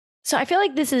So I feel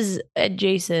like this is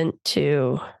adjacent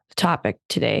to the topic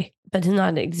today, but it's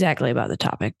not exactly about the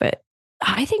topic. But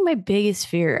I think my biggest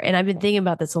fear, and I've been thinking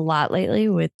about this a lot lately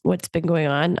with what's been going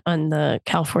on the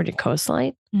California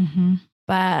coastline,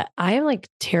 but I am like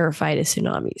terrified of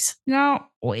tsunamis. Now,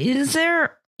 is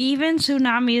there even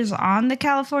tsunamis on the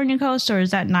California coast, or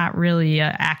is that not really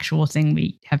an actual thing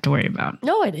we have to worry about?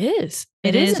 No, it is.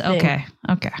 It is? Okay.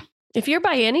 If you're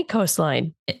by any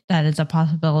coastline, that is a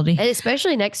possibility. and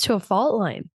especially next to a fault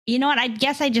line. You know what? I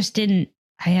guess I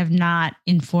have not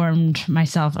informed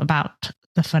myself about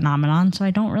the phenomenon, so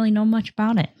I don't really know much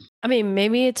about it. I mean,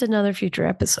 maybe it's another future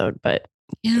episode, but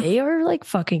they are like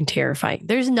fucking terrifying.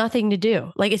 There's nothing to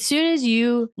do. Like as soon as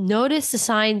you notice the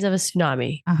signs of a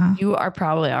tsunami, you are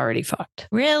probably already fucked.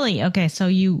 Really? Okay. So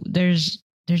there's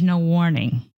no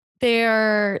warning.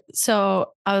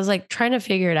 So I was like trying to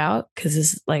figure it out because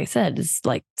this, like I said, it's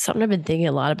like something I've been thinking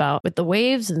a lot about with the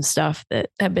waves and stuff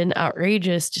that have been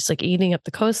outrageous, just like eating up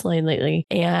the coastline lately.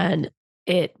 And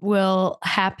it will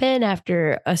happen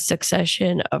after a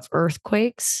succession of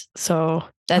earthquakes. So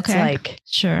that's like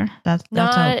sure. That's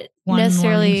not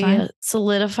necessarily a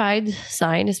solidified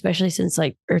sign, especially since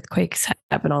like earthquakes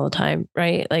happen all the time,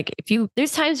 right? Like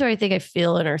there's times where I think I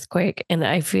feel an earthquake, and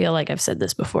I feel like I've said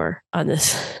this before on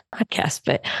this podcast,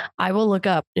 but I will look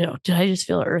up, did I just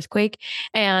feel an earthquake?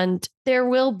 And there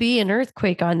will be an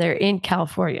earthquake on there in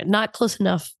California, not close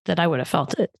enough that I would have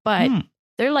felt it, but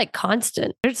they're like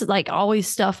constant. There's like always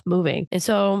stuff moving. And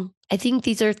so I think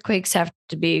these earthquakes have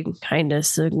to be kind of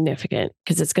significant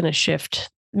because it's going to shift.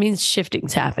 It means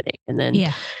shifting's happening. And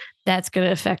then that's going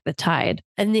to affect the tide.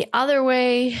 And the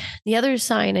other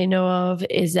sign I know of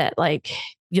is that like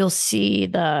you'll see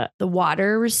the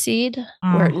water recede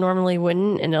where it normally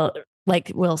wouldn't. And it'll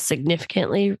will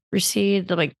significantly recede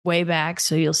like way back.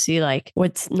 So you'll see like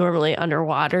what's normally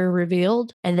underwater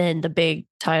revealed. And then the big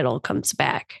tidal comes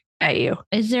back at you.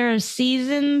 Is there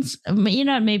seasons?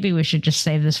 Maybe we should just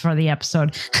save this for the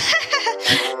episode.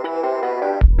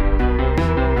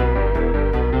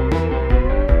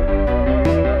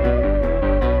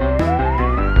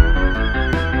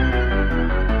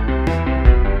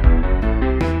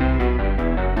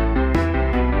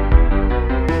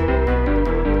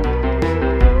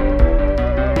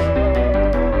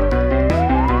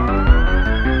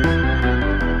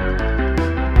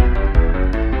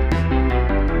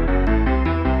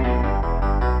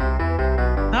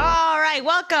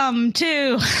 Welcome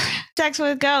to Sex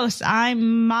with Ghosts.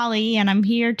 I'm Molly, and I'm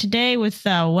here today with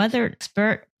weather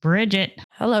expert Bridget.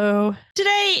 Hello.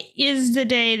 Today is the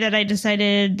day that I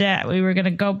decided that we were going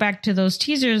to go back to those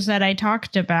teasers that I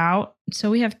talked about. So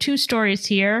we have two stories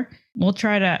here. We'll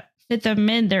try to fit them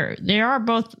in. They are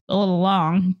both a little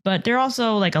long, but they're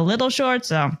also like a little short.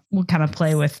 So we'll kind of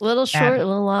play with a little short, a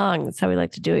little long. That's how we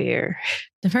like to do it here.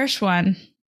 The first one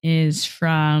is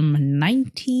from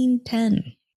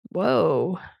 1910.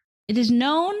 Whoa. It is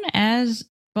known as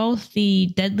both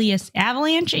the deadliest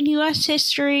avalanche in U.S.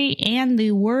 history and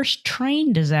the worst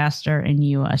train disaster in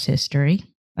U.S. history.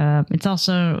 It's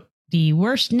also the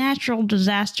worst natural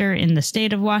disaster in the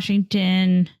state of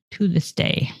Washington to this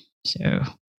day. So,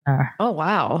 oh,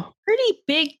 wow. Pretty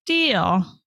big deal.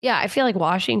 Yeah, I feel like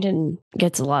Washington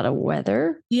gets a lot of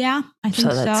weather. Yeah, I think so.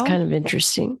 So that's kind of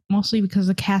interesting. Mostly because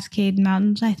of the Cascade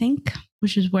Mountains, I think,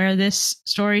 which is where this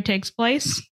story takes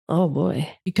place. Oh, boy.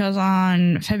 Because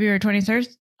on February 23rd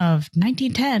of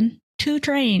 1910, two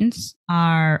trains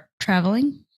are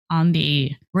traveling on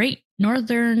the Great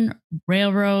Northern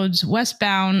Railroad's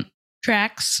westbound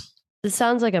tracks. This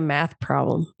sounds like a math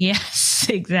problem. Yes,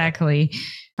 exactly.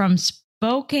 From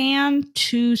Spokane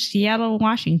to Seattle,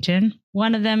 Washington.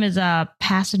 One of them is a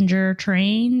passenger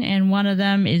train, and one of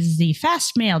them is the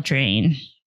fast mail train.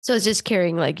 So it's just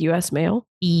carrying like U.S. mail?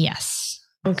 Yes.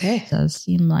 Okay. It does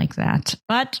seem like that.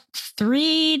 But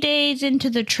 3 days into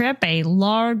the trip, a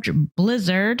large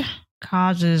blizzard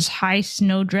causes high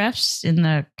snow drifts in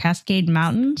the Cascade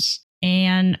Mountains.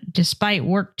 And despite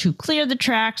work to clear the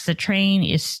tracks, the train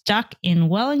is stuck in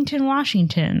Wellington,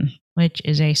 Washington, which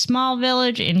is a small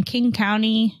village in King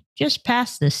County, just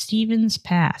past the Stevens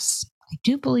Pass. I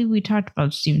do believe we talked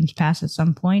about Stevens Pass at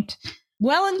some point.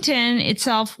 Wellington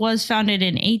itself was founded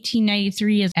in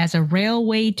 1893 as a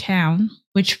railway town,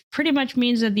 which pretty much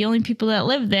means that the only people that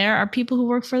live there are people who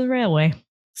work for the railway.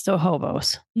 So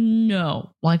hobos.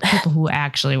 No, like people who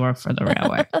actually work for the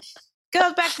railway.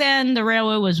 Because back then, the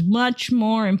railway was much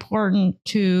more important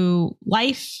to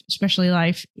life, especially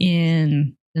life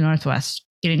in the Northwest,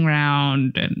 getting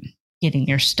around and getting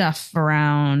your stuff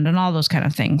around and all those kind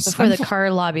of things. Before the car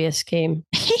lobbyists came.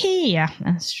 Yeah,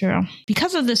 that's true.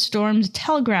 Because of this storm, the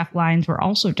telegraph lines were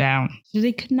also down. So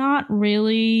they could not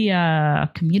really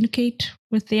communicate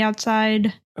with the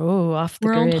outside off the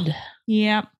world. grid.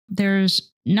 Yeah.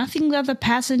 There's nothing that the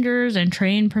passengers and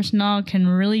train personnel can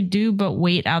really do but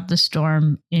wait out the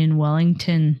storm in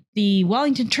Wellington. The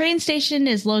Wellington train station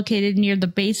is located near the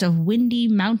base of Windy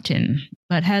Mountain,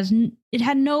 but it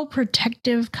had no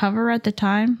protective cover at the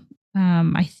time.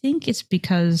 I think it's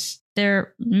because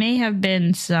there may have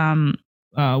been some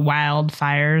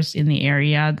wildfires in the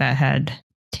area that had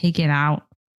taken out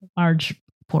a large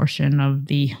portion of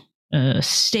the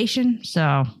station.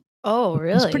 So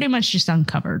really? It's pretty much just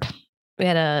uncovered. We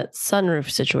had a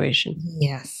sunroof situation.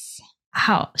 Yes.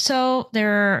 So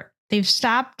they've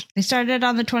stopped. They started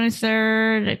on the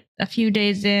 23rd, a few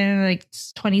days in, like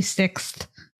 26th.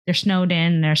 They're snowed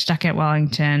in. They're stuck at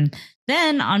Wellington.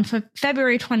 Then on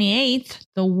February 28th,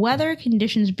 the weather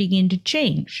conditions begin to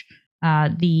change.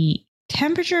 The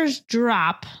temperatures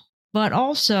drop, but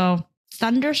also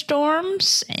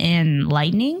thunderstorms and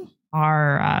lightning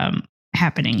are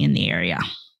happening in the area.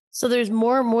 So there's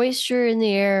more moisture in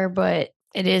the air, but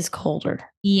it is colder.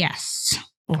 Yes.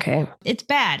 Okay. It's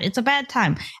bad. It's a bad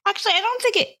time. Actually, I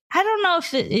don't know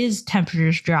if it is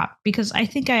temperatures drop, because I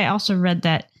think I also read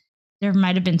that there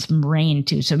might have been some rain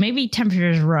too. So maybe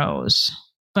temperatures rose,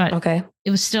 but it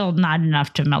was still not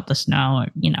enough to melt the snow.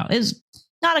 It's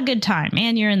not a good time.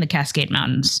 And you're in the Cascade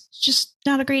Mountains. It's just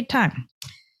not a great time.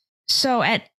 So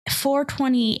at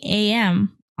 4:20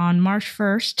 a.m. on March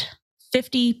 1st,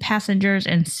 50 passengers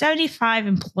and 75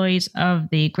 employees of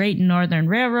the Great Northern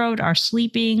Railroad are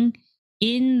sleeping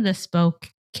in the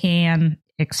Spokane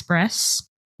Express.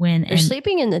 They're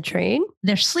sleeping in the train?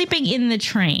 They're sleeping in the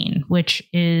train, which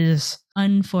is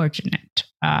unfortunate.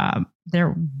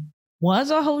 There was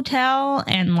a hotel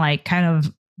and kind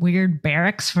of weird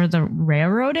barracks for the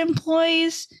railroad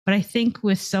employees, but I think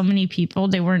with so many people,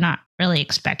 they were not really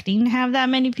expecting to have that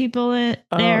many people there.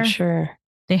 Oh, sure.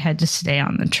 They had to stay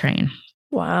on the train.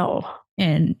 Wow.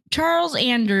 And Charles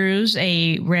Andrews,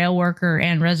 a rail worker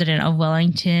and resident of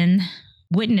Wellington,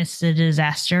 witnessed the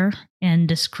disaster and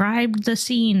described the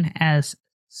scene as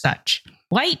such.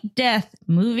 White death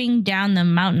moving down the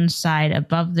mountainside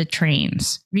above the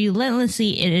trains.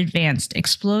 Relentlessly it advanced,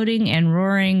 exploding and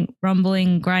roaring,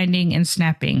 rumbling, grinding, and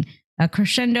snapping. A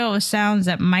crescendo of sounds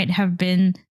that might have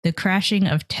been the crashing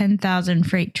of 10,000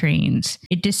 freight trains.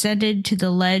 It descended to the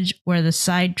ledge where the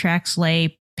side tracks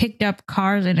lay, picked up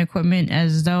cars and equipment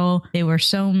as though they were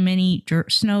so many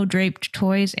snow-draped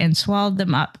toys, and swallowed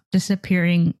them up,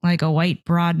 disappearing like a white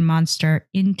broad monster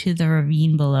into the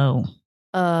ravine below.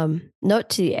 Note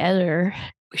to the editor,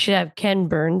 we should have Ken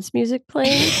Burns music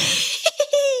playing.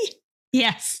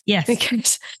 Yes.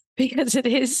 Because it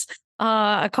is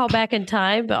a call back in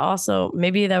time, but also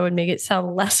maybe that would make it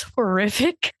sound less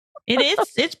horrific. It is.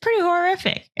 It's pretty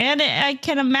horrific. And I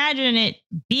can imagine it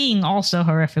being also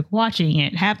horrific watching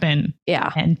it happen.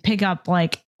 Yeah. And pick up an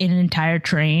entire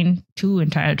train, 2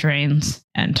 entire trains,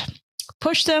 and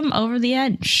push them over the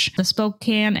edge. The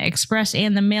Spokane Express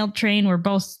and the mail train were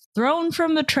both thrown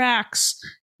from the tracks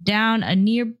down a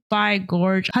nearby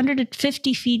gorge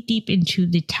 150 feet deep into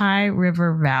the Ty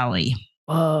River Valley.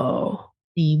 Whoa.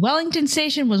 The Wellington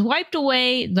station was wiped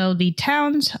away, though the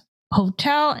town's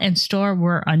hotel and store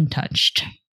were untouched.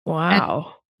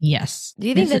 Wow. Yes. Do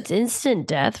you think that's instant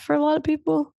death for a lot of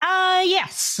people?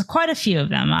 Yes. Quite a few of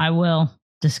them. I will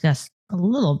discuss a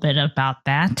little bit about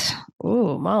that.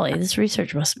 Ooh, Molly, this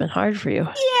research must have been hard for you.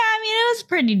 Yeah, it was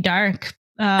pretty dark.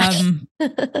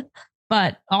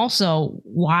 But also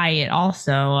why it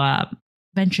also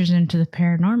ventures into the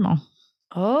paranormal.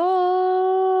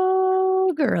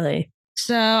 Oh, girly.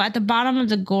 So at the bottom of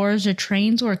the gorge, the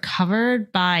trains were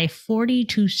covered by 40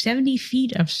 to 70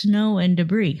 feet of snow and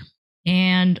debris.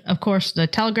 And of course, the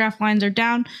telegraph lines are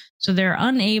down, so they're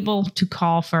unable to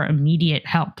call for immediate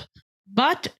help.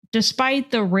 But despite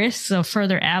the risks of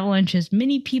further avalanches,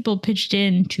 many people pitched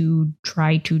in to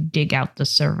try to dig out the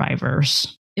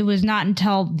survivors. It was not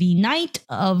until the night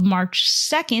of March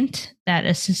 2nd that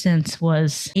assistance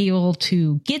was able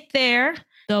to get there.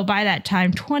 Though by that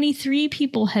time, 23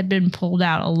 people had been pulled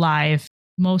out alive,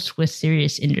 most with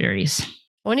serious injuries.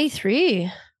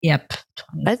 23? Yep.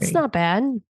 23. That's not bad.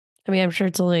 I'm sure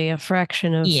it's only a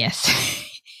fraction of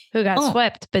who got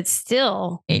swept, but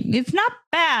still. It's not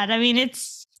bad.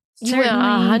 It's certainly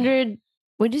 100,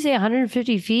 would you say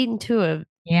 150 feet into a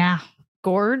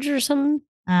gorge or something?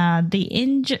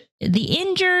 The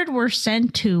injured were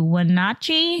sent to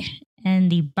Wenatchee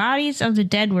and the bodies of the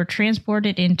dead were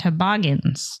transported in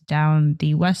toboggans down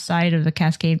the west side of the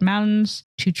Cascade Mountains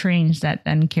to trains that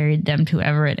then carried them to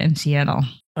Everett and Seattle.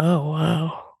 Oh,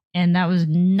 wow. And that was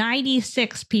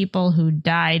 96 people who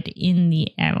died in the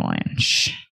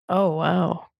avalanche. Oh,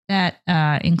 wow. That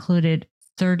included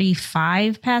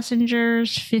 35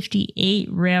 passengers, 58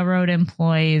 railroad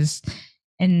employees,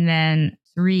 and then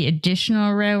 3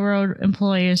 additional railroad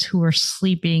employees who were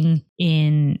sleeping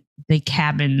in the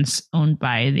cabins owned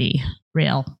by the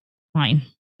rail line.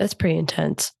 That's pretty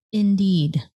intense.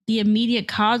 Indeed. The immediate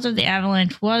cause of the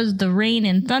avalanche was the rain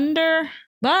and thunder,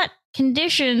 but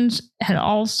conditions had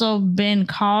also been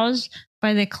caused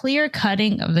by the clear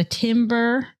cutting of the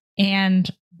timber and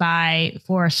by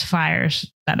forest fires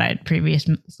that I had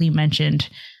previously mentioned,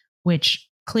 which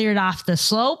cleared off the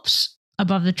slopes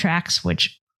above the tracks,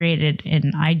 which created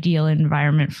an ideal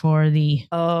environment for the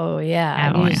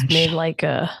avalanche. You just made like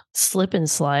a slip and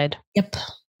slide. Yep,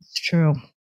 it's true.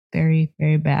 Very,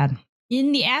 very bad.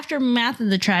 In the aftermath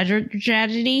of the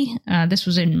tragedy, this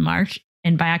was in March,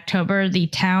 and by October, the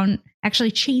town actually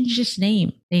changed its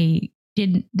name.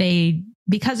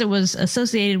 Because it was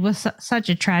associated with such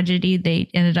a tragedy, they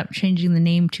ended up changing the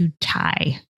name to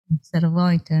Ty instead of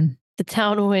Wellington. The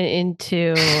town went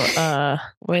into,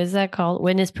 what is that called?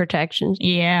 Witness protection.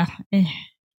 Yeah.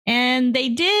 And they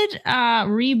did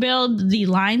rebuild the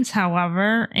lines,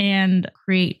 however, and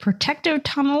create protective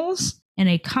tunnels and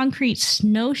a concrete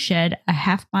snow shed a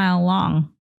half-mile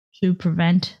long to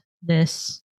prevent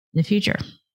this in the future.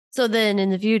 So then in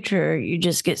the future, you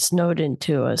just get snowed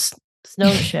into a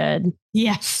snow shed.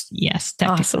 Yes.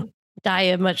 Awesome. Die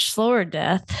a much slower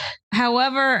death.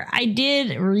 However, I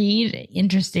did read,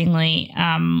 interestingly,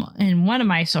 in one of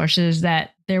my sources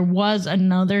that there was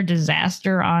another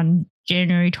disaster on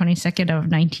January 22nd of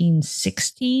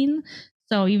 1916.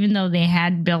 So even though they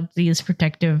had built these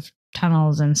protective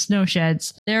tunnels and snow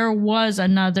sheds, there was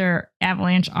another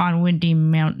avalanche on Windy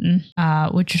Mountain,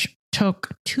 which took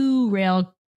 2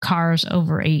 rail cars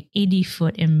over a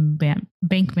 80-foot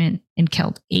embankment and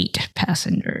killed 8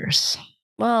 passengers.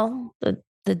 Well, the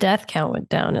death count went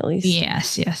down at least.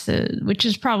 Yes, which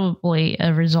is probably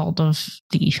a result of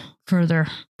the further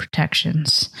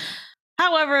protections.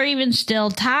 However, even still,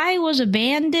 Ty was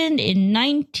abandoned in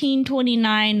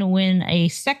 1929 when a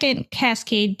second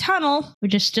Cascade Tunnel,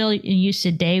 which is still in use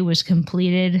today, was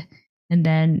completed and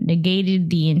then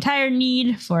negated the entire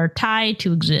need for Ty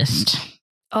to exist.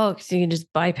 Oh, because you can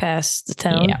just bypass the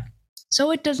town? Yeah.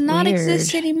 So it does not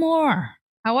exist anymore.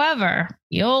 However,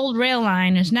 the old rail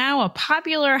line is now a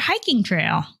popular hiking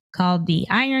trail called the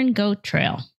Iron Goat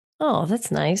Trail. Oh, that's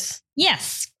nice.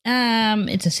 Yes.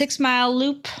 It's a 6-mile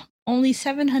loop, only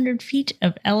 700 feet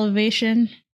of elevation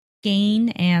gain,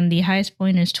 and the highest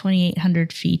point is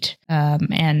 2,800 feet.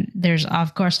 And there's,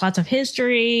 of course, lots of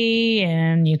history,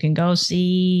 and you can go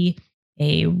see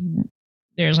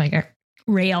there's like a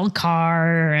rail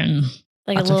car and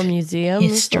like a little museum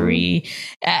history.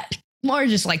 More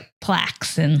just like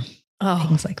plaques and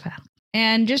things like that.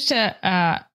 And just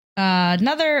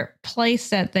another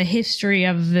place that the history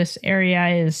of this area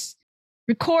is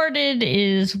recorded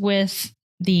is with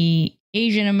the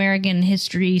Asian American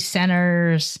History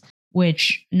Centers,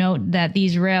 which note that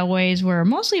these railways were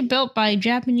mostly built by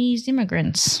Japanese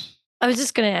immigrants. I was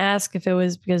just going to ask if it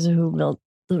was because of who built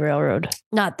the railroad.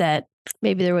 Not that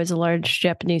maybe there was a large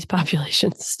Japanese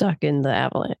population stuck in the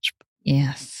avalanche.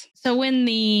 Yes. So when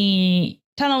the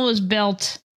tunnel was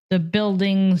built, the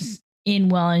buildings in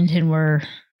Wellington were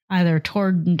either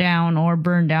torn down or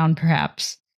burned down,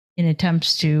 perhaps, in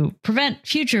attempts to prevent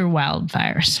future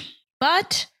wildfires.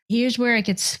 But here's where it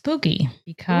gets spooky,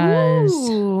 because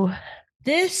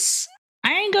this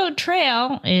Iron Goat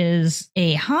Trail is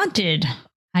a haunted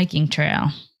hiking trail.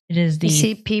 It is you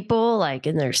see people like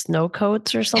in their snow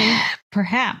coats or something?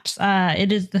 Perhaps.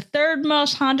 It is the 3rd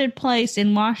most haunted place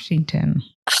in Washington.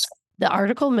 The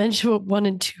article mentioned what 1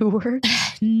 and 2 were?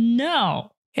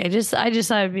 No. Okay, I just thought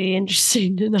it'd be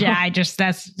interesting to know. Yeah,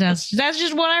 that's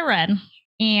just what I read.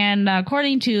 And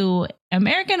according to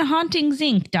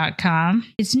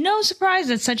AmericanHauntingsInc.com, it's no surprise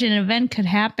that such an event could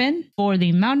happen, for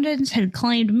the mountains had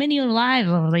claimed many lives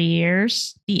over the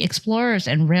years. The explorers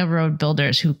and railroad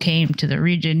builders who came to the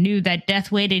region knew that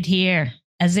death waited here.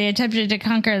 As they attempted to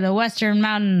conquer the western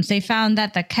mountains, they found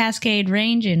that the Cascade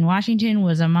Range in Washington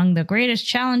was among the greatest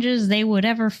challenges they would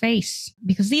ever face,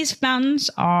 because these mountains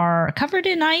are covered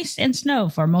in ice and snow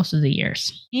for most of the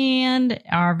years and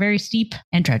are very steep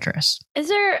and treacherous. Is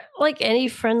there like any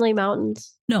friendly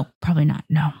mountains? No, probably not.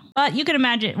 No. But you can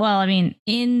imagine, well, I mean,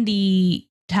 in the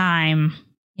time,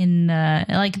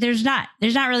 there's not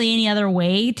really any other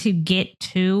way to get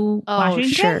to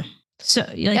Washington. Sure. So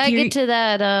gotta get to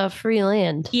that free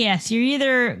land. Yes, you're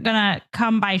either gonna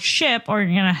come by ship or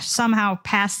you're gonna somehow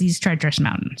pass these treacherous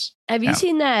mountains. Have you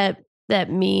seen that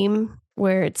meme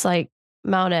where it's like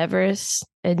Mount Everest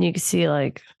and you can see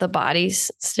like the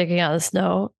bodies sticking out of the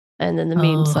snow, and then the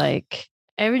meme's like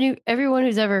everyone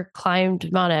who's ever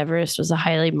climbed Mount Everest was a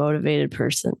highly motivated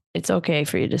person. It's okay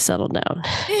for you to settle down.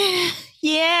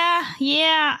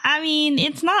 Yeah. I mean,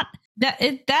 it's not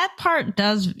that part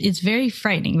it's very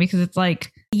frightening because it's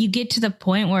like you get to the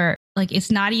point where like it's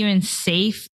not even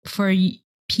safe for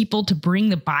people to bring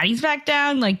the bodies back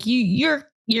down. Like you're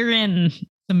in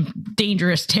some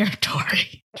dangerous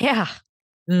territory. Yeah.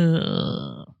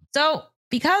 So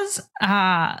because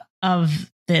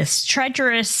of this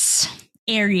treacherous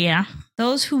area,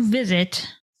 those who visit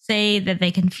say that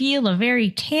they can feel a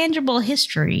very tangible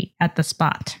history at the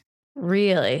spot.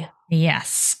 Really?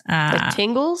 Yes. Like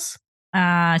tingles?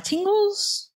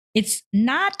 Tingles? It's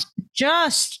not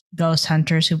just ghost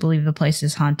hunters who believe the place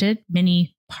is haunted.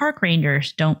 Many park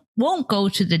rangers won't go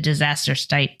to the disaster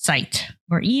site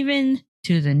or even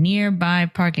to the nearby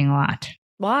parking lot.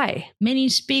 Why? Many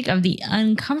speak of the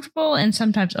uncomfortable and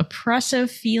sometimes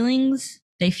oppressive feelings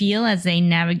they feel as they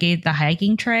navigate the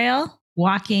hiking trail,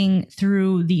 walking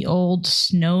through the old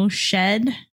snow shed,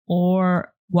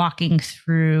 or walking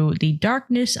through the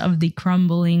darkness of the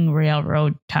crumbling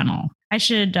railroad tunnel. I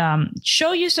should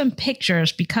show you some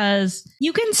pictures because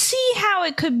you can see how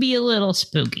it could be a little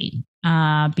spooky.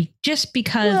 Just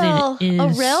because it is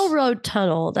a railroad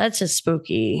tunnel. That's just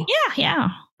spooky. Yeah.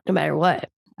 No matter what.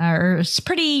 It's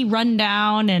pretty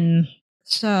rundown, and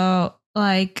so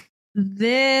like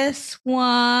this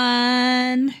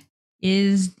one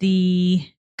is the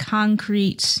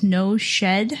concrete snow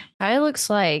shed. It looks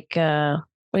like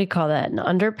what do you call that? An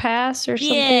underpass or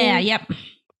something? Yeah, yep.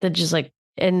 That just like,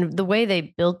 and the way they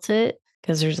built it,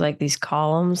 because there's like these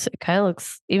columns, it kind of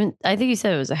looks, even I think you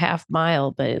said it was a half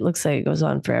mile, but it looks like it goes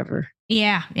on forever.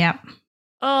 Yeah, yep.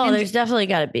 Oh, and there's definitely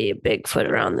got to be a Bigfoot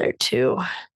around there too.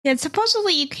 Yeah,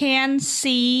 supposedly you can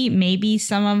see maybe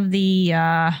some of the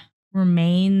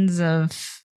remains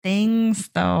of things,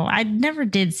 though I never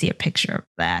did see a picture of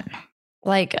that.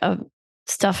 Like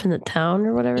stuff in the town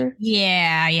or whatever?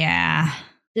 Yeah.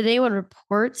 Did anyone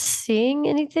report seeing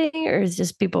anything, or is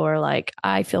just people are like,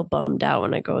 I feel bummed out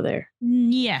when I go there?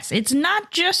 Yes, it's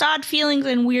not just odd feelings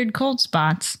and weird cold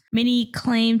spots. Many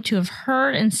claim to have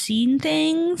heard and seen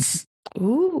things.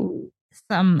 Ooh.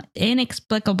 Some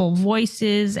inexplicable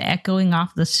voices echoing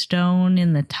off the stone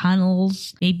in the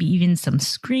tunnels, maybe even some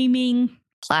screaming.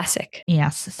 Classic.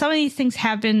 Yes, some of these things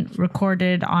have been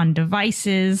recorded on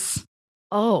devices.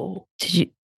 Oh,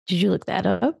 did you look that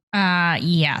up?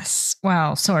 Yes.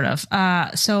 Well, sort of.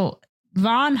 So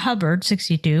Von Hubbard,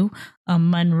 62, a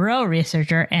Monroe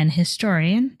researcher and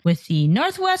historian with the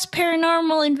Northwest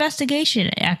Paranormal Investigation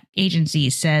Agency,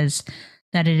 says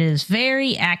that it is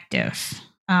very active.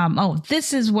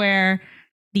 This is where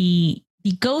the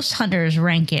ghost hunters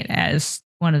rank it as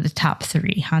one of the top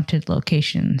 3 haunted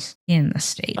locations in the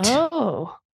state.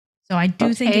 Oh. So I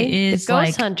do think it is the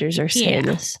ghost hunters are saying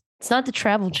this. It's not the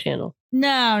Travel Channel.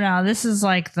 No. This is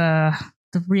like the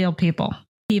real people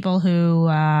who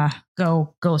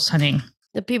go ghost hunting.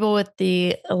 The people with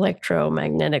the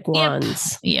electromagnetic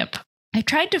wands. Yep. I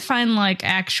tried to find like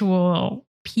actual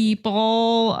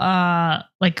people,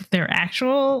 like their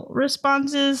actual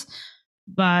responses,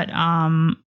 but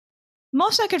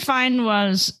most I could find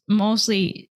was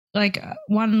mostly like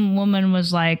one woman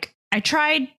was like, I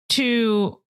tried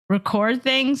to record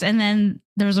things and then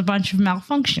there was a bunch of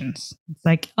malfunctions. It's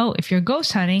like, oh, if you're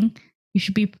ghost hunting, you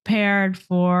should be prepared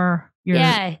for your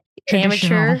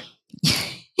amateur.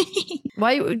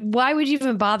 Why would you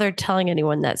even bother telling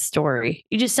anyone that story?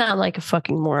 You just sound like a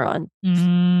fucking moron.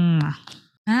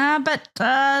 But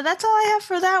that's all I have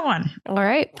for that one. All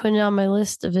right, putting it on my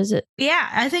list to visit. Yeah,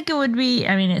 I think it would be,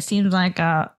 it seems like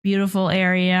a beautiful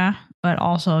area, but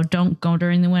also don't go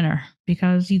during the winter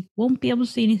because you won't be able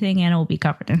to see anything and it will be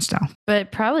covered in snow. But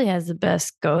it probably has the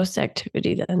best ghost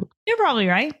activity then. You're probably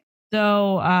right.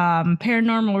 So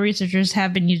paranormal researchers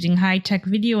have been using high-tech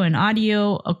video and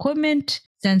audio equipment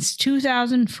since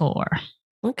 2004.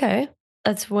 Okay.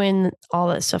 That's when all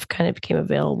that stuff kind of became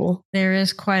available. There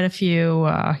is quite a few,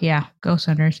 ghost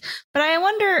hunters. But I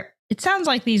wonder, it sounds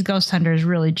like these ghost hunters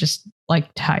really just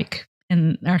like to hike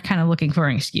and are kind of looking for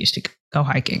an excuse to go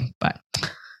hiking. But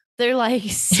they're like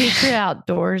secret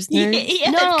outdoors nerds.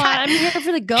 Yeah, I'm here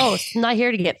for the ghosts. I'm not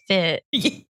here to get fit.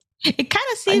 It kind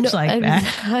of seems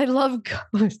that. I love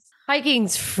ghosts.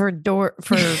 Hiking's for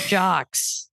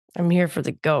jocks. I'm here for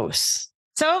the ghosts.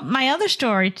 So my other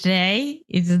story today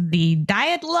is the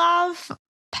Dyatlov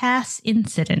Pass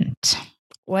incident.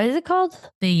 What is it called?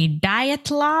 The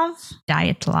Dyatlov.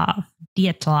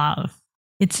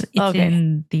 It's Okay.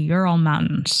 in the Ural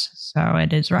Mountains, so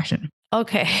it is Russian.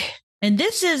 Okay. And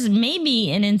this is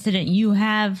maybe an incident you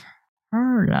have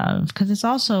heard of because it's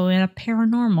also a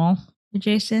paranormal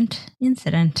adjacent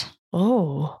incident.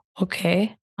 Oh,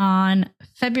 okay. On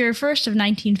February 1st of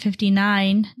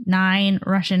 1959, 9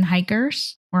 Russian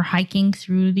hikers were hiking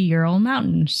through the Ural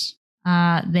Mountains.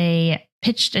 They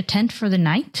pitched a tent for the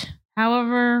night.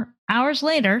 However, hours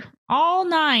later, all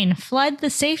 9 fled the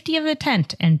safety of the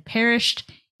tent and perished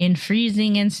in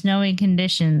freezing and snowy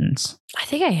conditions. I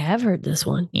think I have heard this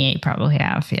one. Yeah, you probably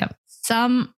have, yep.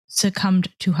 Some succumbed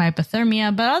to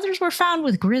hypothermia, but others were found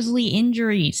with grisly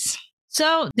injuries.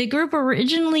 So the group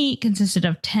originally consisted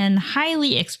of 10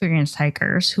 highly experienced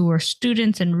hikers who were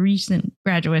students and recent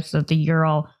graduates of the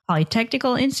Ural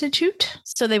Polytechnical Institute.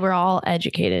 So they were all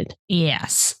educated.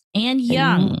 Yes. And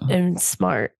young. And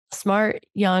smart. Smart,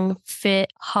 young,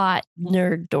 fit, hot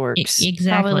nerd dorks. Exactly.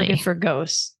 Probably looking for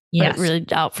ghosts. Yes. But really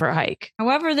out for a hike.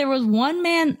 However, there was one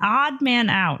odd man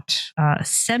out,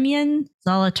 Semyon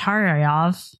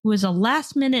Zolotaryov, who was a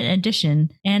last-minute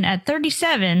addition, and at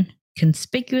 37,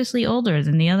 conspicuously older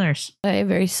than the others. Okay,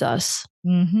 very sus.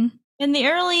 Mm-hmm. In the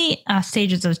early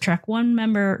stages of the trek, one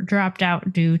member dropped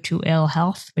out due to ill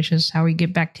health, which is how we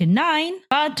get back to 9.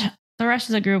 But the rest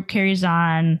of the group carries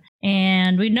on.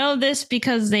 And we know this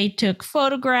because they took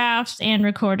photographs and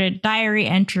recorded diary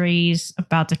entries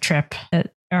about the trip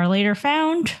that are later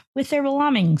found with their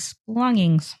belongings.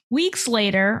 Weeks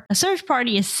later, a search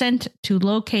party is sent to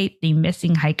locate the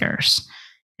missing hikers.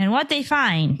 And what they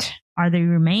find are the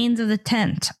remains of the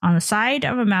tent on the side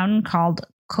of a mountain called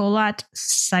Kholat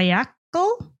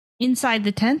Syakhl. Inside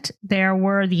the tent, there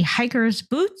were the hikers'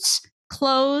 boots,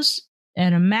 clothes,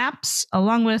 and maps,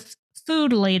 along with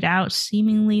food laid out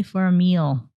seemingly for a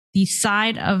meal. The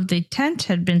side of the tent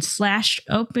had been slashed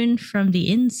open from the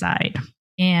inside.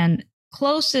 And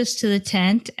closest to the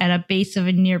tent, at a base of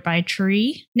a nearby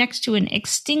tree, next to an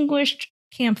extinguished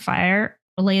campfire,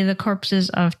 lay the corpses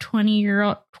of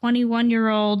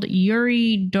 21-year-old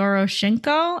Yuri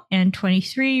Doroshenko and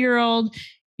 23-year-old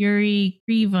Yuri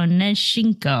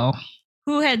Krivonenko,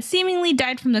 who had seemingly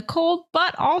died from the cold,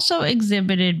 but also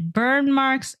exhibited burn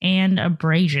marks and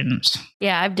abrasions.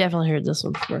 Yeah, I've definitely heard this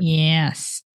one before.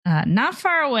 Yes. Not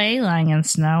far away, lying in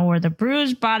snow, were the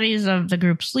bruised bodies of the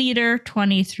group's leader,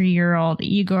 23-year-old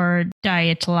Igor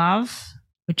Dyatlov,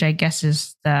 which I guess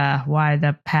is why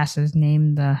the pass is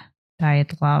named the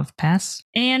Dyatlov Pass,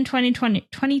 and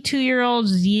 22-year-old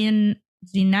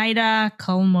Zinaida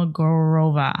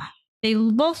Kolmogorova. They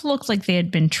both looked like they had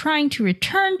been trying to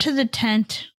return to the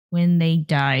tent when they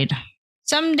died.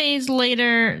 Some days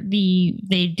later,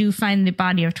 they do find the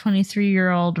body of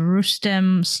 23-year-old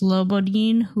Rustem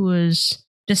Slobodin, who was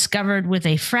discovered with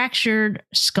a fractured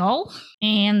skull,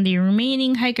 and the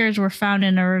remaining hikers were found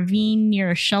in a ravine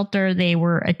near a shelter they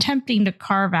were attempting to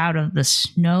carve out of the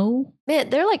snow. Man,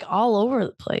 they're like all over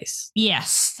the place.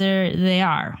 Yes, they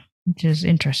are, which is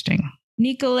interesting.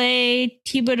 Nikolai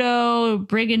Thibodeau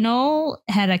Briganol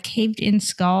had a caved-in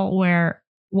skull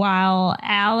while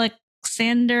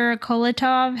Alexander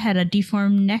Koletov had a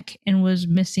deformed neck and was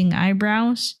missing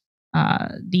eyebrows.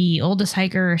 The oldest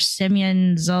hiker,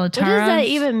 Semyon Zolotaryov. What does that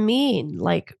even mean?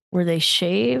 Like, were they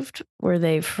shaved? Were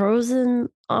they frozen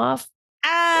off?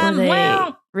 Were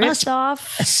they ripped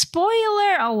off?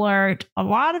 Spoiler alert. A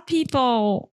lot of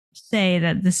people say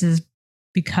that this is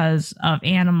because of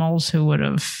animals who would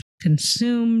have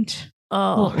consumed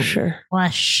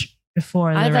flesh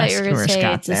before the rescuers got there. I thought you were going to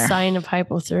say it's a sign of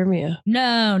hypothermia.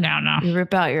 No. You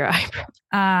rip out your eyebrow.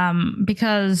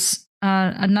 Because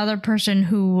another person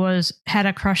who had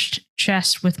a crushed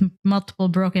chest with multiple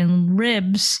broken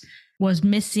ribs was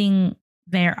missing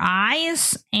their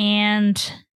eyes,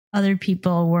 and other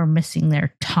people were missing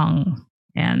their tongue.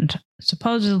 And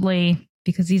supposedly,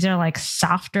 because these are like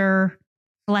softer,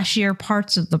 fleshier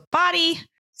parts of the body,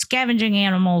 scavenging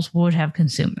animals would have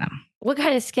consumed them. What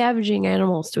kind of scavenging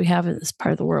animals do we have in this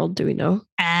part of the world? Do we know?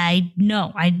 I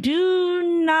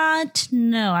do not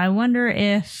know. I wonder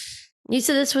if... You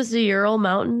said this was the Ural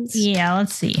Mountains? Yeah,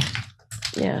 let's see.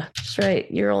 Yeah, that's right.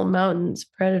 Ural Mountains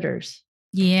predators.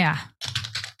 Yeah.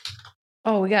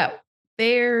 Oh, we got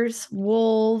bears,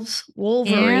 wolves,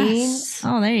 wolverines. Yes.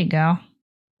 Oh, there you go.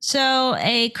 So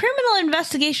a criminal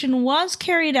investigation was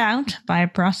carried out by a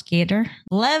prosecutor,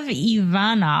 Lev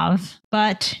Ivanov,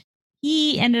 but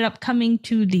he ended up coming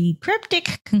to the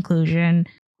cryptic conclusion,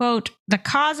 quote, the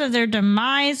cause of their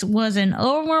demise was an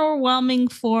overwhelming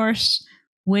force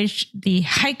which the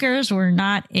hikers were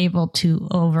not able to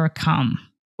overcome.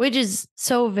 Which is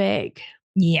so vague.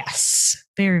 Yes,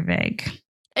 very vague.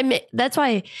 I mean, that's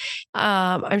why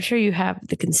I'm sure you have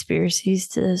the conspiracies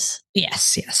to this.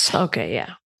 Yes. Okay,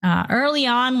 yeah. Early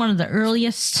on, one of the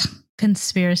earliest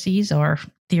conspiracies or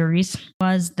theories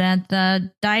was that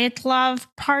the Dyatlov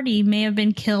party may have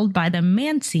been killed by the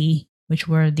Mansi, which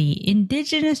were the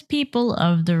indigenous people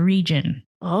of the region.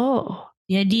 Oh.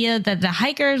 The idea that the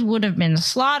hikers would have been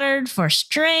slaughtered for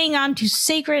straying onto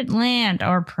sacred land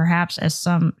or perhaps as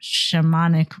some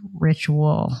shamanic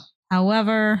ritual.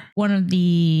 However, one of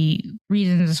the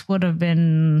reasons this would have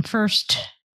been first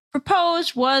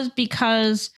proposed was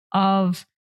because of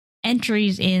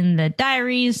entries in the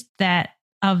diaries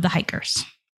of the hikers.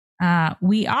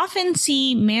 We often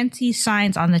see Mansi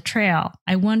signs on the trail.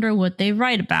 I wonder what they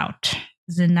write about.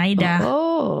 Zenaida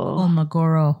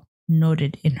Olmagoro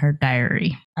noted in her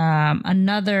diary.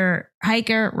 Another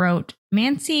hiker wrote,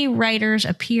 Mansi writers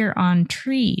appear on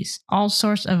trees, all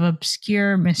sorts of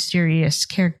obscure, mysterious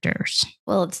characters.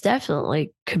 Well, it's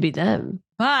definitely could be them.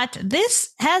 But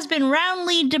this has been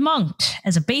roundly debunked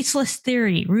as a baseless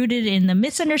theory rooted in the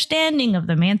misunderstanding of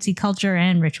the Mansi culture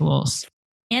and rituals.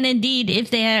 And indeed,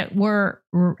 if they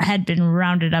had been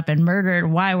rounded up and murdered,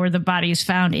 why were the bodies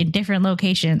found in different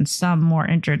locations, some more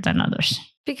injured than others?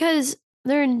 Because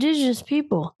they're indigenous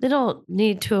people. They don't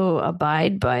need to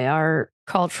abide by our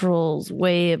cultural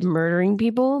way of murdering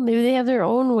people. Maybe they have their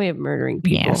own way of murdering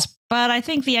people. Yes, but I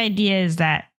think the idea is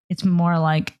that it's more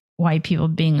like white people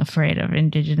being afraid of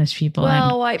indigenous people.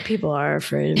 Well, white people are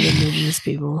afraid of indigenous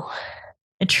people.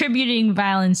 Attributing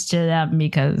violence to them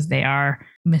because they are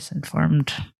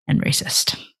misinformed and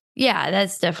racist. Yeah,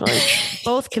 that's definitely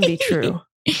both can be true.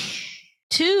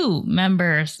 2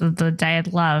 members of the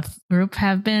Dyatlov group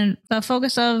have been the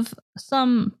focus of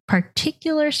some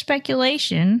particular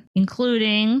speculation,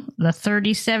 including the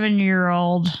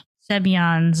 37-year-old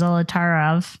Semyon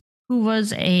Zolotarov, who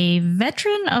was a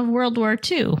veteran of World War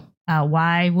II.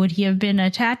 Why would he have been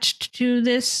attached to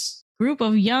this group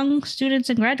of young students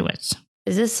and graduates?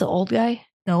 Is this the old guy?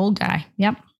 The old guy,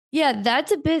 yep. Yeah,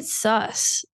 that's a bit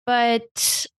sus,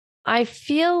 but I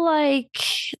feel like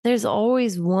there's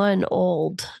always one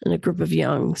old in a group of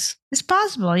youngs. It's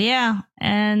possible, yeah.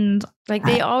 And like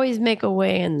they always make a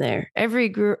way in there.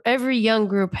 Every young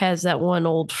group has that one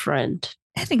old friend.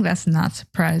 I think that's not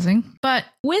surprising. But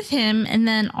with him, and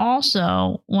then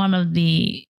also one of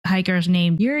the hikers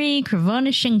named Yuri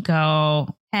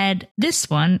Krivonishenko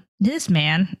this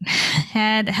man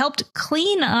had helped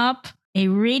clean up a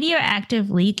radioactive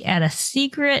leak at a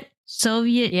secret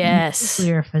Soviet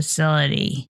nuclear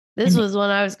facility. This was one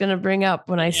I was going to bring up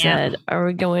when I said, are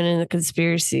we going into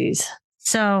conspiracies?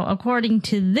 So according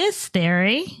to this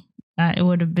theory, it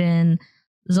would have been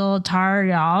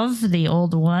Zolotaryov, the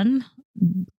old one,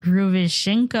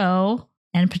 Gruvishenko,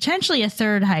 and potentially a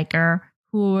third hiker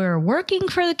who were working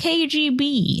for the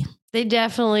KGB. They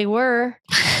definitely were.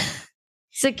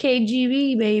 It's a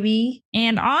KGB, baby.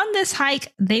 And on this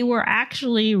hike, they were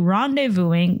actually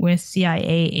rendezvousing with CIA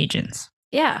agents.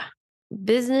 Yeah.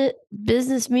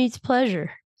 Business meets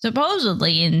pleasure.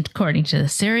 Supposedly, according to the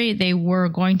theory, they were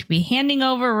going to be handing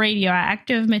over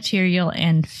radioactive material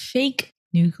and fake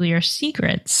nuclear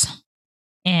secrets.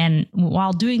 And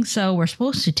while doing so, we're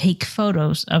supposed to take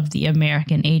photos of the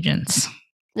American agents.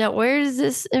 Now, where does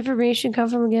this information come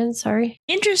from again? Sorry.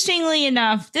 Interestingly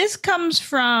enough, this comes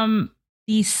from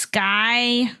the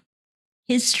Sky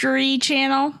History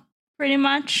channel, pretty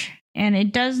much. And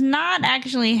it does not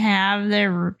actually have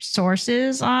their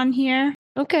sources on here.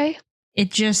 Okay.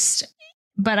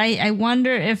 But I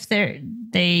wonder if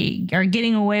they are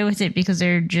getting away with it because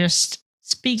they're just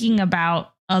speaking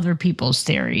about other people's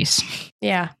theories.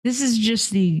 Yeah. This is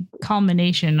just the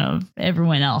culmination of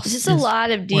everyone else. There's just a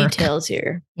lot of details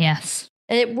here. Yes.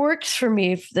 And it works for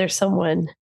me if there's someone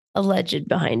alleged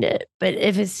behind it. But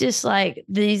if it's just like,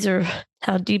 these are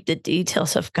how deep the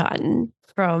details have gotten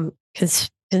from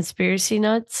conspiracy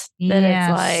nuts, then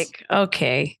it's like,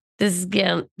 okay, this is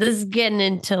getting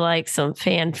into like some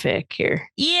fanfic here.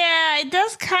 Yeah, it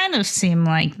does kind of seem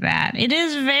like that. It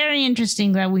is very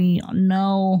interesting that we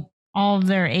know all of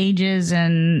their ages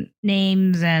and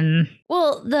names and...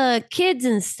 Well, the kids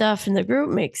and stuff in the group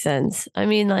make sense. I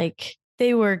mean, like,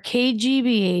 they were KGB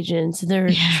agents and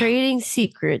they're trading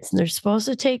secrets and they're supposed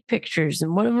to take pictures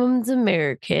and one of them's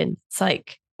American. It's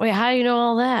like, wait, how do you know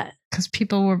all that? Because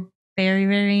people were very,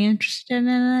 very interested in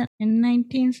it in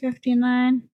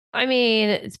 1959. I mean,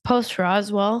 it's post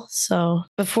Roswell, so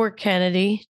before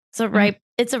Kennedy. It's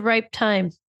a ripe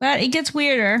time. But it gets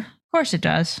weirder. Of course it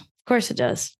does. Of course it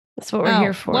does. That's what we're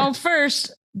here for. Well,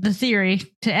 first,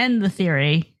 to end the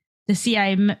theory, the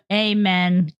CIA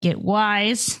men get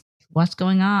wise. What's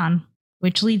going on?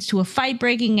 which leads to a fight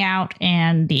breaking out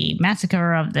and the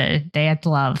massacre of the Death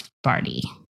Love party.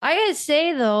 I gotta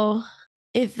say, though,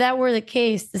 if that were the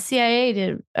case, the CIA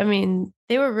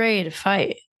they were ready to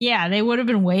fight. Yeah, they would have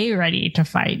been way ready to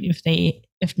fight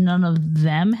if none of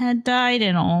them had died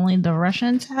and only the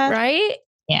Russians had. Right?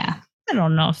 Yeah. I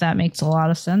don't know if that makes a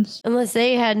lot of sense. Unless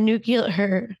they had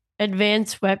nuclear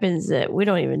advanced weapons that we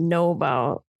don't even know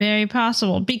about. Very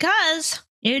possible. Because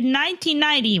in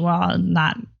 1990, well,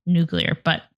 not nuclear,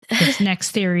 but this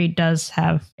next theory does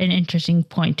have an interesting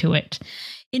point to it.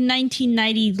 In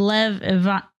 1990, Lev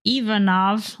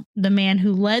Ivanov, the man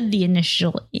who led the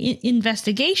initial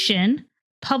investigation,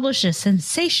 published a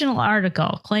sensational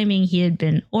article claiming he had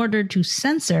been ordered to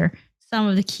censor some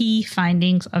of the key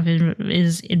findings of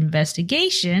his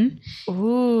investigation.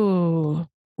 Ooh.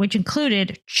 Which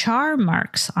included char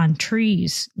marks on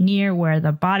trees near where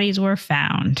the bodies were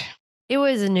found. It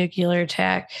was a nuclear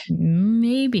attack.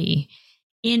 Maybe.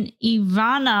 In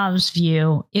Ivanov's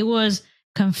view, it was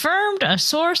confirmed a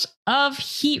source of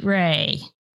heat ray.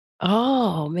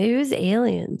 Oh, maybe it was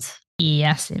aliens.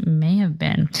 Yes, it may have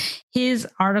been. His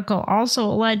article also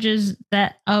alleges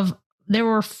that there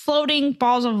were floating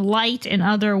balls of light and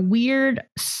other weird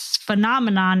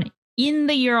phenomenon in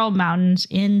the Ural Mountains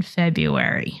in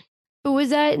February. But was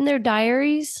that in their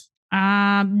diaries?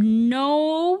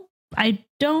 No, I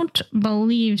don't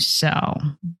believe so.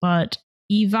 But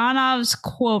Ivanov's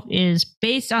quote is,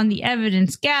 based on the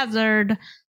evidence gathered,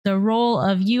 the role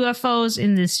of UFOs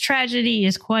in this tragedy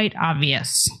is quite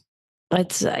obvious.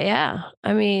 It's, yeah.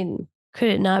 I mean, could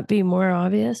it not be more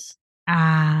obvious?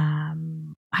 I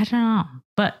don't know.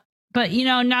 But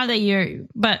now that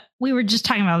but we were just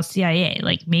talking about the CIA,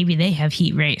 like maybe they have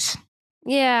heat rays.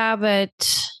 Yeah,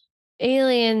 but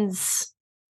aliens,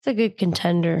 it's a good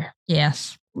contender.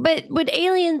 Yes. But would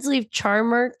aliens leave char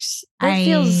marks? That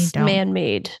feels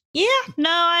man-made. Yeah, no,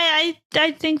 I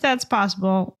think that's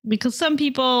possible because some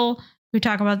people who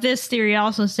talk about this theory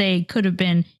also say it could have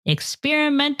been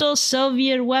experimental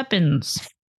Soviet weapons.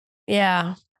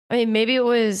 Yeah. I mean, maybe it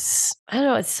was, I don't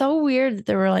know, it's so weird that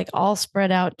they were like all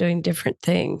spread out doing different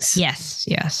things. Yes.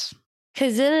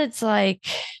 Because then it's like,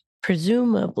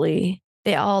 presumably,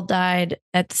 they all died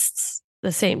at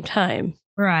the same time.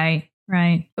 Right.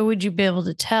 But would you be able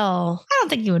to tell? I don't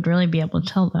think you would really be able to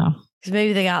tell, though. Because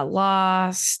maybe they got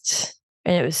lost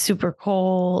and it was super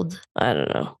cold. I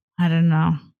don't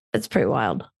know. That's pretty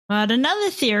wild. But another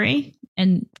theory,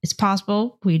 and it's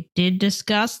possible we did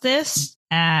discuss this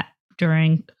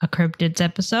during a cryptids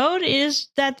episode, is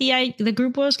that the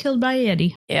group was killed by a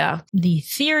Yeti. Yeah. The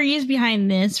theories behind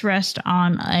this rest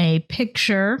on a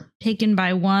picture taken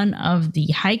by one of the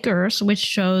hikers, which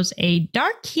shows a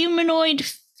dark humanoid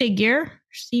figure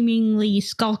seemingly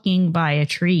skulking by a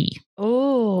tree.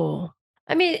 Oh.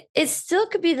 I mean, it still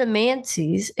could be the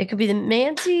Mansies. It could be the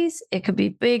Mansies. It could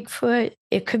be Bigfoot.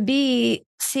 It could be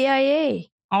CIA.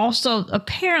 Also,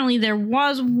 apparently there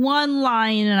was one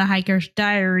line in a hiker's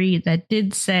diary that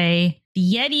did say, the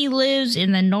Yeti lives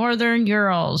in the northern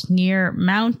Urals near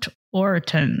Mount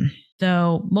Oraton,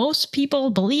 though most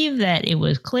people believe that it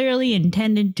was clearly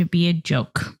intended to be a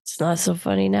joke. It's not so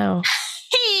funny now.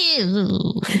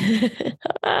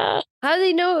 How do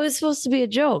they know it was supposed to be a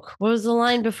joke? What was the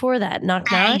line before that?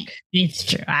 Knock, knock? It's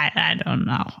true. I don't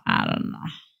know.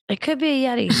 It could be a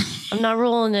Yeti. I'm not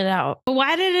ruling it out. But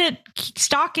why did it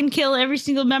stalk and kill every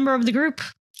single member of the group?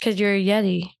 Because you're a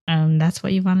Yeti. That's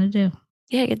what you want to do.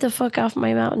 Yeah, get the fuck off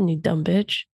my mountain, you dumb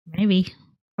bitch. Maybe.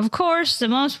 Of course, the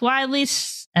most widely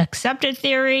accepted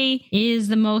theory is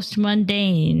the most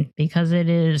mundane because it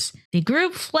is the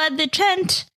group fled the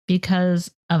tent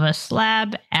because of a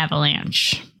slab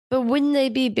avalanche. But wouldn't they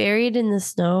be buried in the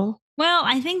snow? Well,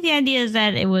 I think the idea is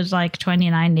that it was like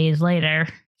 29 days later.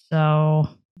 So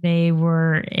they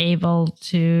were able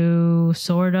to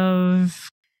sort of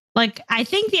I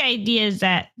think the idea is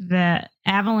that the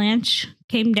avalanche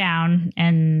came down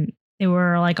and they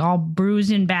were like all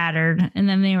bruised and battered. And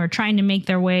then they were trying to make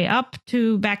their way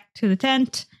back to the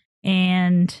tent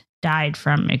and died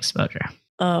from exposure.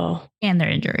 Oh. And their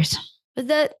injuries. But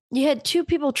that you had two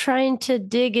people trying to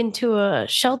dig into a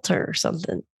shelter or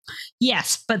something.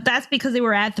 Yes, but that's because they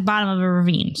were at the bottom of a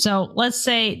ravine. So let's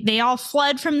say they all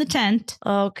fled from the tent.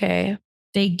 Okay.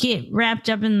 They get wrapped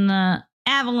up in the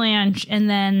avalanche and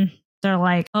then they're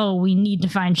like, oh, we need to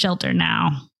find shelter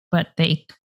now. But they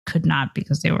could not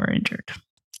because they were injured.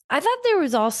 I thought there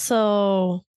was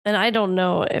also, and I don't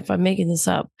know if I'm making this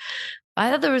up,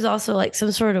 I thought there was also like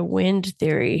some sort of wind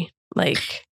theory.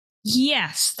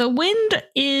 Yes, the wind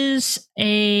is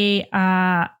the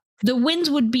winds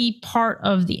would be part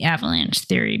of the avalanche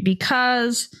theory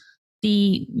because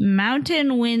the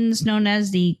mountain winds known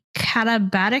as the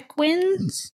katabatic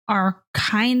winds are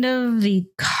kind of the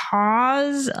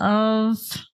cause of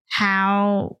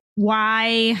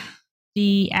why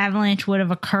the avalanche would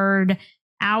have occurred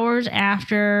hours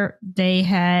after they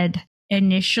had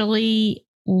initially.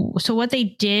 So what they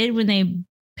did when they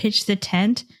pitched the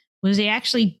tent was they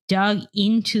actually dug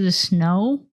into the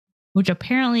snow, which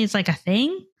apparently is like a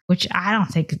thing, which I don't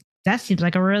think, that seems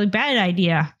like a really bad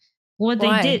idea. What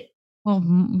Why? they did, well,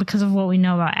 because of what we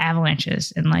know about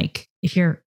avalanches, and like if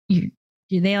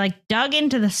they like dug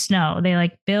into the snow, they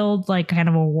like build like kind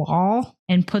of a wall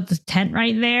and put the tent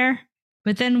right there.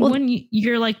 But then when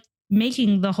you're like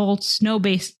making the whole snow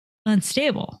base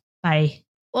unstable by.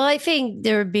 Well, I think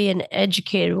there would be an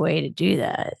educated way to do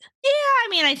that. Yeah, I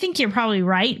mean, I think you're probably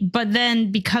right. But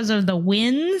then because of the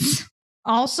winds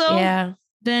also,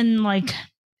 then like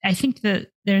I think that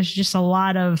there's just a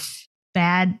lot of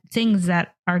bad things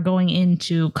that are going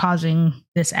into causing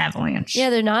this avalanche. Yeah,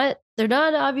 they're not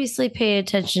obviously paying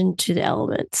attention to the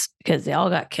elements because they all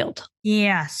got killed.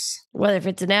 Yes. Whether if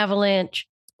it's an avalanche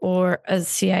or a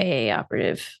CIA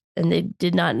operative, and they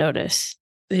did not notice.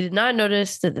 They did not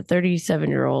notice that the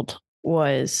 37-year-old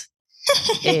was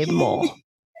a mole.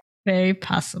 Very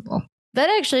possible. That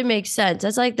actually makes sense.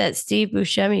 That's like that Steve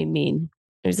Buscemi meme.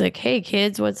 He's like, "Hey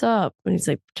kids, what's up?" And he's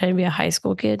like trying to be a high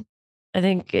school kid. I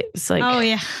think it's like, oh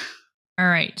yeah. All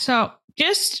right. So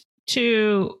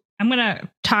I'm going to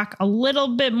talk a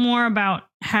little bit more about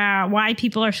why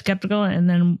people are skeptical, and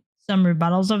then some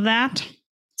rebuttals of that.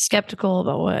 Skeptical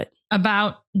about what?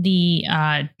 About the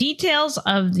details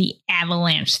of the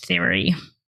avalanche theory.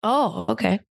 Oh,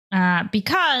 okay.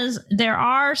 Because there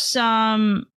are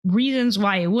some reasons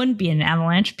why it wouldn't be an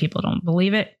avalanche. People don't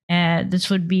believe it. This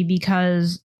would be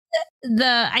because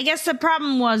I guess the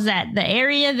problem was that the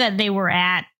area that they were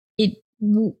at, it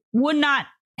would not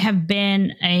have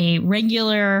been a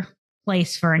regular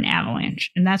place for an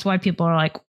avalanche. And that's why people are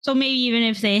like, so maybe even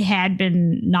if they had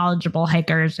been knowledgeable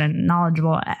hikers and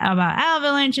knowledgeable about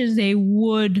avalanches, they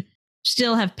would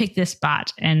still have picked this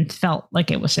spot and felt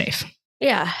like it was safe.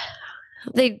 Yeah.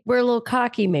 They were a little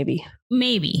cocky, maybe.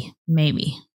 Maybe.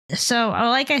 So,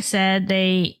 like I said,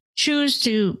 they choose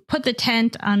to put the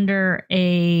tent under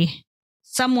a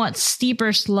somewhat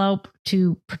steeper slope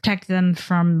to protect them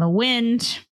from the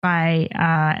wind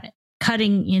by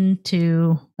cutting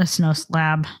into a snow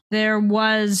slab. There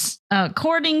was,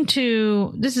 according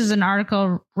to, this is an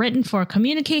article written for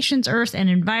Communications, Earth, and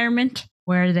Environment,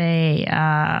 where they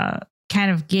kind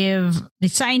of give the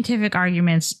scientific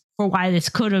arguments for why this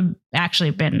could have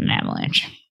actually been an avalanche.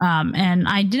 And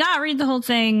I did not read the whole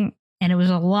thing, and it was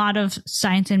a lot of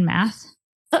science and math.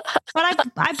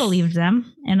 But I believed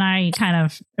them, and I kind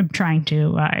of am trying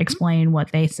to explain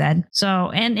what they said. So,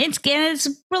 and it's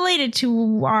related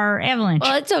to our avalanche.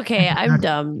 Well, it's okay. I'm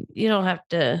dumb. You don't have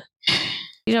to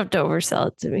oversell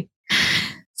it to me.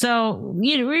 So,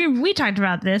 we talked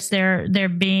about this. There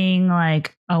being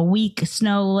like a weak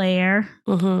snow layer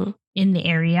in the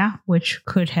area, which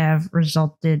could have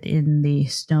resulted in the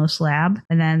snow slab,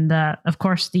 and then of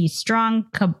course, the strong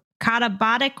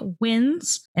katabatic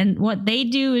winds. And what they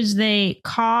do is they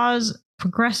cause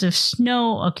progressive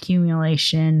snow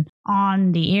accumulation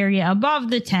on the area above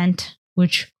the tent,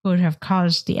 which could have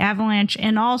caused the avalanche.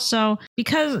 And also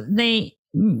because they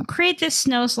create this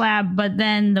snow slab, but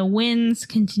then the winds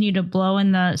continue to blow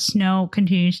and the snow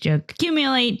continues to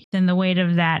accumulate, then the weight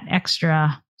of that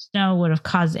extra snow would have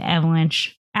caused the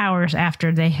avalanche hours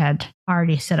after they had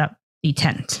already set up the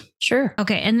tent. Sure.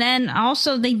 Okay. And then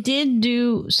also they did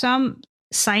do some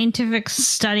scientific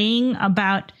studying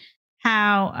about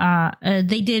how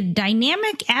they did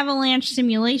dynamic avalanche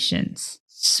simulations,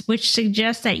 which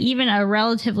suggests that even a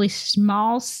relatively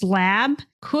small slab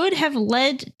could have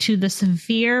led to the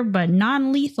severe but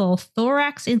non-lethal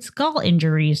thorax and skull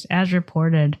injuries as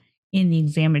reported in the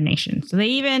examination. So they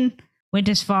even went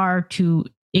as far to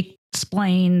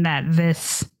explain that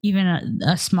even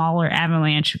a smaller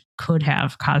avalanche could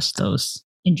have caused those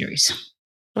injuries.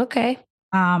 Okay.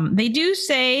 They do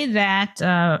say that,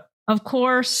 of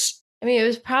course, I mean, it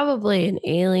was probably an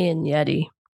alien Yeti.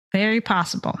 Very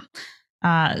possible.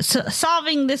 So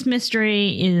solving this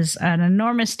mystery is an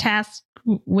enormous task,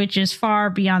 which is far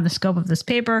beyond the scope of this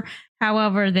paper.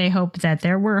 However, they hope that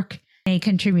their work may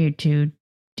contribute to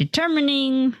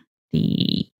determining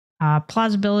the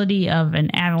plausibility of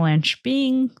an avalanche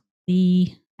being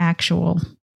the actual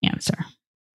answer.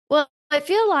 Well, I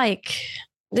feel like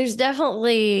there's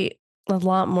definitely a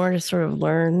lot more to sort of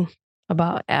learn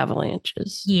about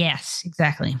avalanches. Yes,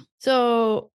 exactly.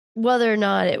 So whether or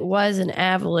not it was an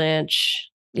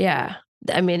avalanche, yeah,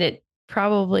 I mean, it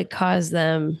probably caused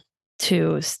them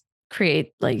to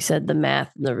create, like you said, the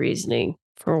math and the reasoning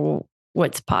for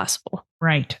what's possible.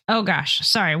 Right. Oh, gosh.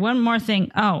 Sorry. One more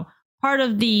thing. Oh, part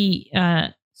of the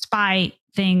spy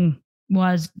thing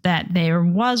was that there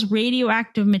was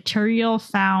radioactive material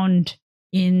found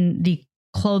in the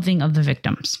clothing of the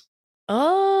victims.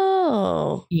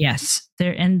 Oh. Yes.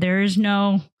 There's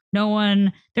no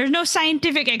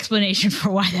scientific explanation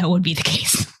for why that would be the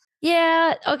case.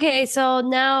 Yeah. Okay. So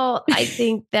now I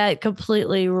think that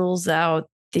completely rules out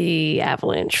the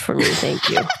avalanche for me. Thank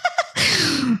you.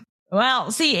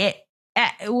 Well, see,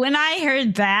 when I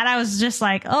heard that, I was just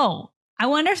like, oh, I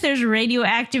wonder if there's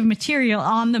radioactive material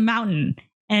on the mountain,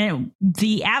 and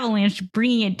the avalanche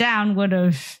bringing it down would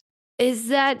have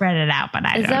spread it out. But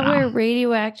I don't know. Is that where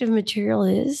radioactive material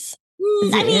is?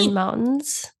 Is it in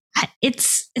mountains?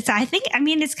 It's I think, I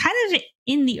mean, it's kind of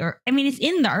in the earth. I mean, it's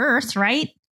in the earth, right?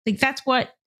 Like that's what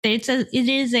it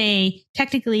is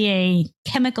technically a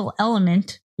chemical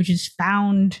element, which is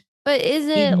found. But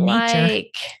isn't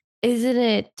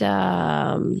it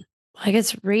I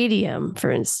guess radium, for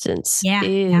instance,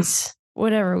 is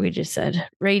whatever we just said,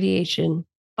 radiation.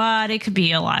 But it could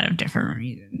be a lot of different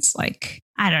reasons. Like,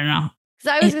 I don't know.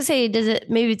 Because I was gonna say, does it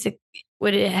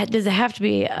have to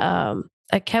be a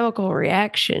chemical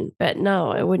reaction? But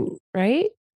no, it wouldn't, right?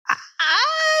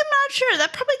 I'm not sure.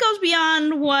 That probably goes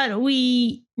beyond what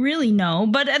we really know.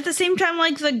 But at the same time,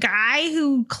 like the guy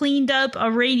who cleaned up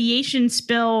a radiation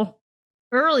spill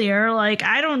earlier, like,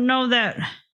 I don't know that.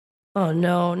 Oh,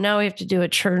 no. Now we have to do a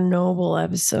Chernobyl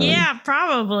episode. Yeah,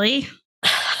 probably.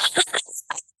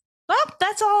 Well,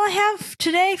 that's all I have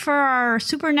today for our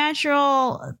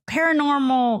supernatural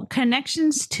paranormal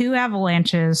connections to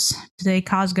avalanches. Do they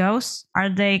cause ghosts? Are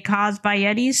they caused by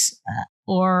Yetis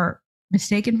or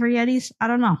mistaken for Yetis? I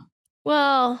don't know.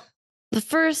 Well, the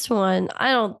first one,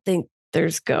 I don't think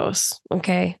there's ghosts.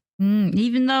 Okay.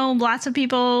 Even though lots of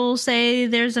people say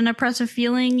there's an oppressive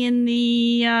feeling in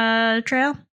the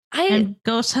trail. And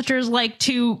ghost hunters like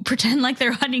to pretend like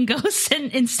they're hunting ghosts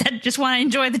and instead just want to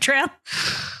enjoy the trail.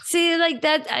 See, like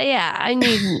that. Yeah, I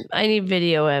need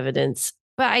video evidence.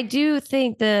 But I do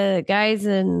think the guys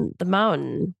in the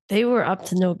mountain, they were up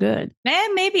to no good.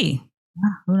 Maybe.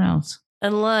 Who knows?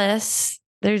 Unless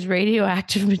there's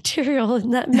radioactive material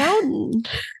in that mountain.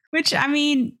 Which, I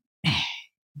mean,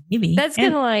 maybe. That's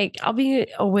going to I'll be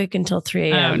awake until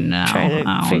 3 a.m. trying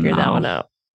to figure that one out.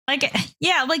 Like,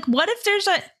 yeah, like what if there's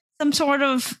some sort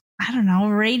of, I don't know,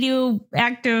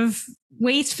 radioactive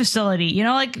waste facility? You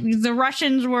know, like the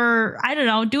Russians were, I don't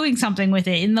know, doing something with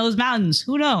it in those mountains.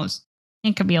 Who knows?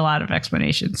 It could be a lot of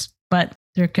explanations, but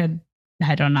there could,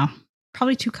 I don't know,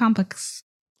 probably too complex.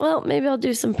 Well, maybe I'll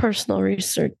do some personal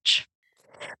research.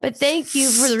 But thank you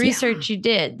for the research you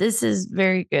did. This is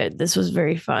very good. This was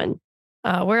very fun.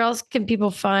 Where else can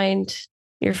people find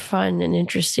your fun and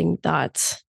interesting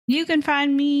thoughts? You can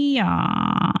find me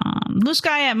on Blue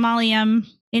Sky at Mollie M,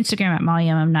 Instagram at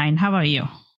MollieMM9. How about you?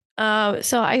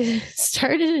 So I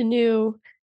started a new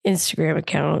Instagram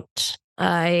account.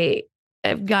 I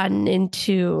have gotten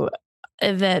into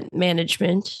event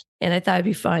management, and I thought it'd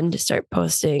be fun to start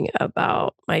posting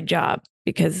about my job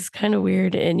because it's kind of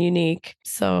weird and unique.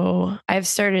 So I've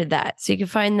started that. So you can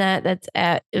find that. That's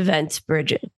at Events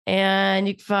Bridget. And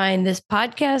you can find this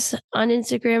podcast on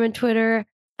Instagram and Twitter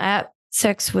at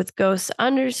Sex with Ghosts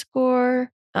 _. You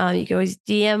can always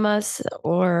DM us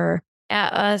or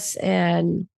at us,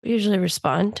 and we usually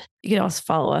respond. You can also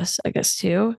follow us, I guess,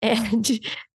 too. And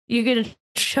you can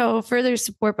show further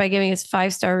support by giving us a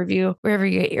 5-star review wherever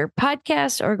you get your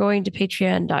podcast or going to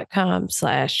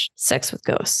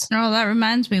patreon.com/sexwithghosts. Oh, that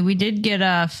reminds me. We did get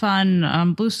a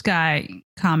fun Blue Sky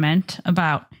comment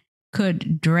about,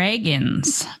 could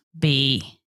dragons be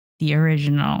the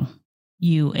original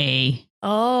UA?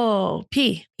 Oh,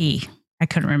 P. I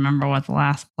couldn't remember what the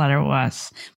last letter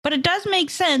was, but it does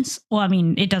make sense. Well, I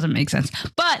mean, it doesn't make sense,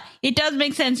 but it does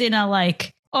make sense in a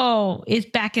like, oh, it's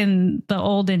back in the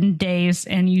olden days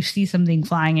and you see something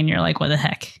flying and you're like, what the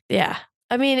heck? Yeah.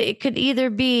 I mean, it could either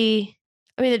be,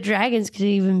 the dragons could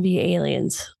even be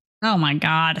aliens. Oh my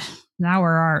God.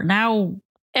 Now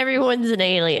everyone's an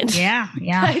alien. Yeah.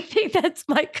 I think that's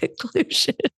my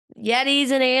conclusion.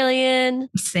 Yeti's an alien.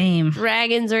 Same.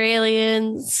 Dragons are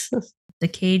aliens. The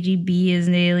KGB is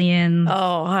an alien.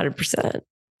 Oh, 100%.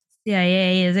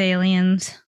 CIA is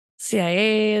aliens.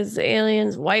 CIA is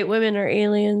aliens. White women are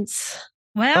aliens.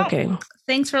 Well, okay.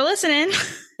 Thanks for listening.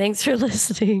 Thanks for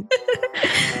listening.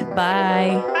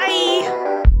 Bye. Bye.